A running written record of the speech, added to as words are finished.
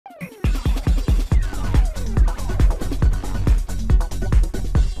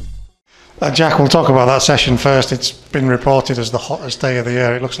Jack, we'll talk about that session first. It's been reported as the hottest day of the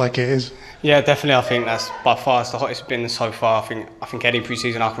year. It looks like it is. Yeah, definitely. I think that's by far the hottest it's been so far. I think any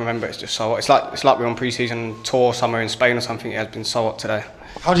pre-season I can remember, it's just so hot. It's like we're on pre-season tour somewhere in Spain or something. It has been so hot today.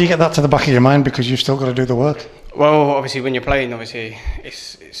 How do you get that to the back of your mind, because you've still got to do the work? Well, obviously when you're playing, obviously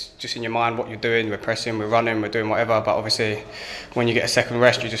it's just in your mind what you're doing. We're pressing, we're running, we're doing whatever. But obviously when you get a second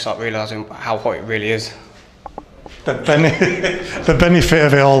rest, you just start realising how hot it really is. The benefit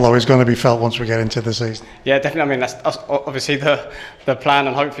of it all, though, is going to be felt once we get into the season. Yeah, definitely. I mean, that's obviously the plan,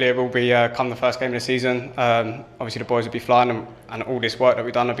 and hopefully it will be come the first game of the season. Obviously the boys will be flying, and all this work that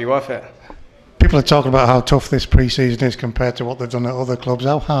we've done will be worth it. People are talking about how tough this pre-season is compared to what they've done at other clubs.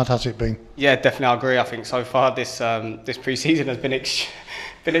 How hard has it been? Yeah, definitely, I agree. I think so far this pre-season has been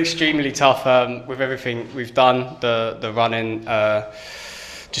extremely tough with everything we've done, the running,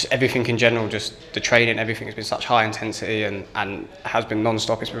 just everything in general, just the training, everything has been such high intensity and has been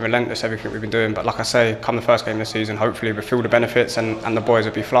non-stop. It's been relentless, everything we've been doing. But like I say, come the first game of the season, hopefully we'll feel the benefits and the boys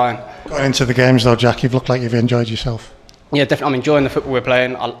will be flying. Going into the games though, Jack, you've looked like you've enjoyed yourself. Yeah, definitely. I'm enjoying the football we're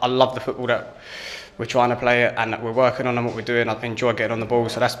playing. I love the football that we're trying to play and that we're working on and what we're doing. I enjoy getting on the ball.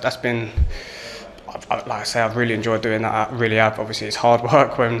 So that's been, like I say, I've really enjoyed doing that. I really have. Obviously, it's hard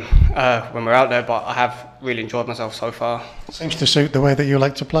work when we're out there, but I have really enjoyed myself so far. Seems to suit the way that you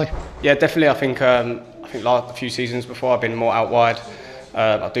like to play. Yeah, definitely. I think last few seasons before I've been more out wide.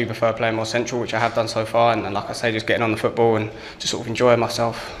 I do prefer playing more central, which I have done so far, and like I say, just getting on the football and just sort of enjoying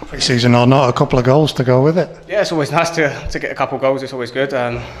myself. Pre-season or not, a couple of goals to go with it. Yeah, it's always nice to get a couple of goals. It's always good.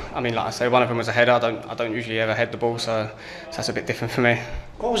 I mean, like I say, one of them was a header. I don't usually ever head the ball, so that's a bit different for me.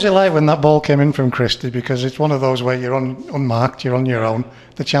 What was it like when that ball came in from Christie? Because it's one of those where you're unmarked, you're on your own.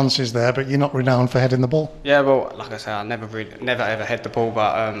 The chance is there, but you're not renowned for heading the ball. Yeah, well, like I say, I never ever head the ball,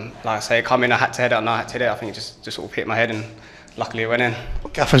 but like I say, it come in, I had to head it, and I had to hit it. I think it just sort of hit my head, and luckily it went in.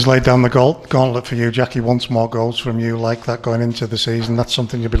 Gaffer's laid down the gauntlet for you, Jackie. Wants more goals from you like that going into the season. That's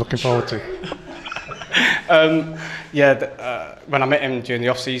something you'll be looking forward to. When I met him during the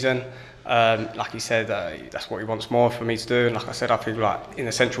off-season, like he said, that's what he wants more for me to do. And like I said, I feel like in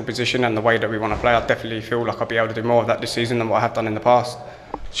a central position and the way that we want to play, I definitely feel like I'll be able to do more of that this season than what I have done in the past.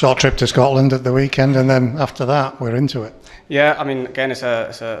 Short trip to Scotland at the weekend, and then after that, we're into it. Yeah, I mean, again, it's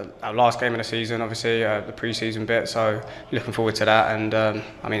our last game of the season, obviously, the pre-season bit, so looking forward to that. And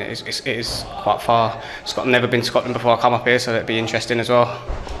I mean, it is quite far. Never been to Scotland before I come up here, so it'd be interesting as well.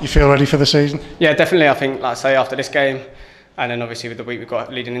 You feel ready for the season? Yeah, definitely. I think, like I say, after this game, and then obviously with the week we've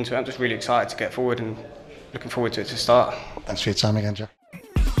got leading into it, I'm just really excited to get forward and looking forward to it to start. Thanks for your time again, Jack.